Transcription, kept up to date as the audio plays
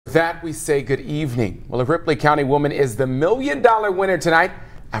That we say good evening. Well, a Ripley County woman is the $1 million winner tonight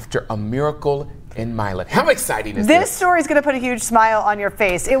after a miracle in Milan. How exciting is this? This story is going to put a huge smile on your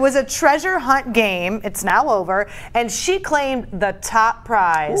face. It was a treasure hunt game. It's now over, and she claimed the top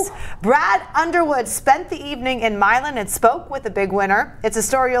prize. Ooh. Brad Underwood spent the evening in Milan and spoke with the big winner. It's a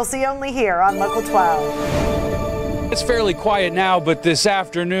story you'll see only here on Local 12. It's fairly quiet now, but this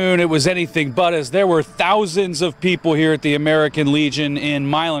afternoon it was anything but, as there were thousands of people here at the American Legion in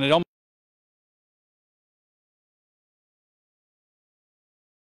Milan. It almost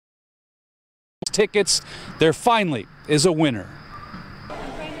tickets. There finally is a winner.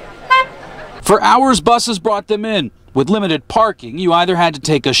 For hours, buses brought them in. With limited parking, you either had to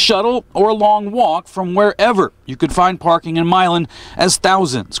take a shuttle or a long walk from wherever you could find parking in Milan, as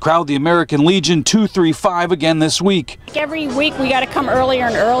thousands crowd the American Legion 235 again this week. Every week we got to come earlier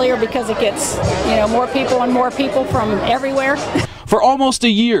and earlier because it gets, more people and more people from everywhere. For almost a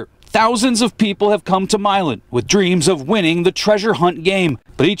year, thousands of people have come to Milan with dreams of winning the treasure hunt game.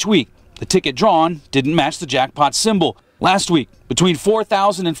 But each week, the ticket drawn didn't match the jackpot symbol. Last week, between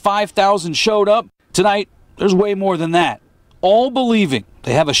 4,000 and 5,000 showed up. Tonight, there's way more than that, all believing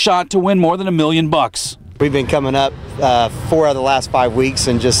they have a shot to win more than $1 million. We've been coming up 4 of the last 5 weeks,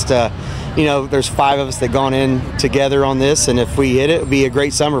 and just, there's 5 of us that gone in together on this, and if we hit it, it'll be a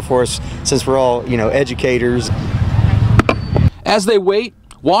great summer for us since we're all, educators. As they wait,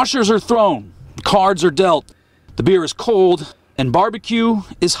 washers are thrown, cards are dealt, the beer is cold, and barbecue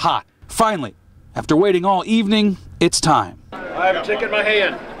is hot. Finally, after waiting all evening, it's time. I have a ticket in my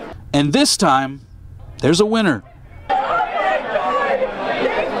hand. And this time, there's a winner.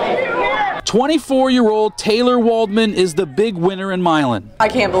 24-year-old Taylor Waldman is the big winner in Milan. I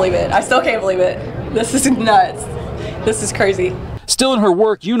can't believe it. I still can't believe it. This is nuts. This is crazy. Still in her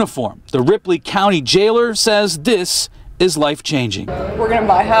work uniform, the Ripley County jailer says this is life-changing. We're going to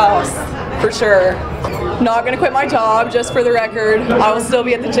buy a house, for sure. Not going to quit my job, just for the record. I will still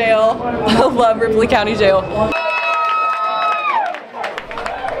be at the jail. I love Ripley County Jail.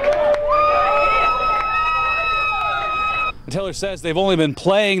 Taylor says they've only been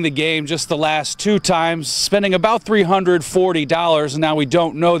playing the game just the last 2 times, spending about $340, and now we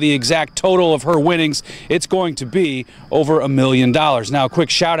don't know the exact total of her winnings. It's going to be over $1 million. Now, a quick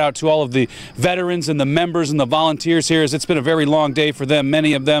shout out to all of the veterans and the members and the volunteers here, as it's been a very long day for them,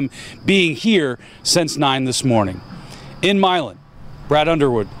 many of them being here since 9 this morning. In Milan, Brad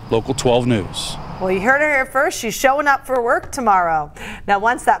Underwood, Local 12 News. Well, you heard her here first. She's showing up for work tomorrow. Now,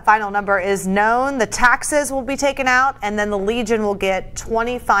 once that final number is known, the taxes will be taken out, and then the Legion will get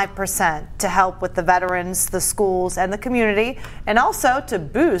 25% to help with the veterans, the schools, and the community, and also to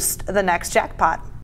boost the next jackpot.